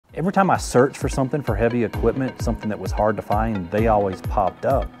Every time I searched for something for heavy equipment, something that was hard to find, they always popped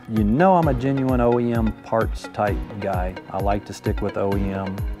up. You know I'm a genuine OEM parts type guy. I like to stick with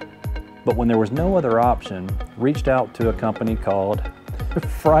OEM. But when there was no other option, reached out to a company called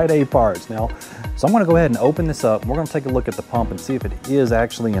FridayParts. Now, so I'm gonna go ahead and open this up. We're gonna take a look at the pump and see if it is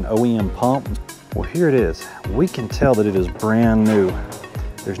actually an OEM pump. Well, here it is. We can tell that it is brand new.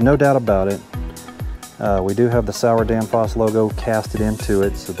 There's no doubt about it. We do have the Sauer Danfoss logo casted into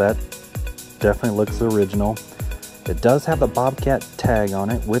it, so that definitely looks original. It does have the Bobcat tag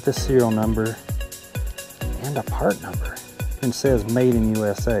on it with a serial number and a part number. It says made in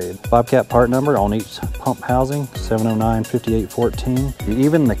USA. Bobcat part number on each pump housing, 709-5814.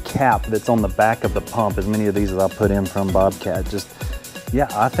 Even the cap that's on the back of the pump, as many of these as I put in from Bobcat, yeah,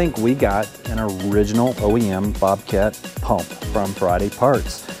 I think we got an original OEM Bobcat pump from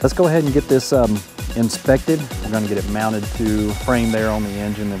FridayParts. Let's go ahead and get this inspected. We're going to get it mounted to frame there on the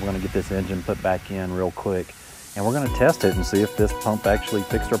engine, then we're going to get this engine put back in real quick, and we're going to test it and see if this pump actually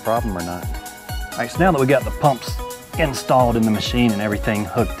fixed our problem or not. All right, so now that we got the pumps installed in the machine and everything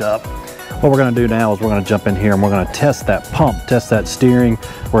hooked up, what we're going to do now is we're going to jump in here and we're going to test that pump, test that steering.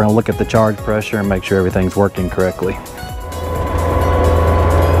 We're going to look at the charge pressure and make sure everything's working correctly.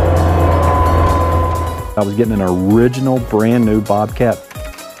 I was getting an original brand new Bobcat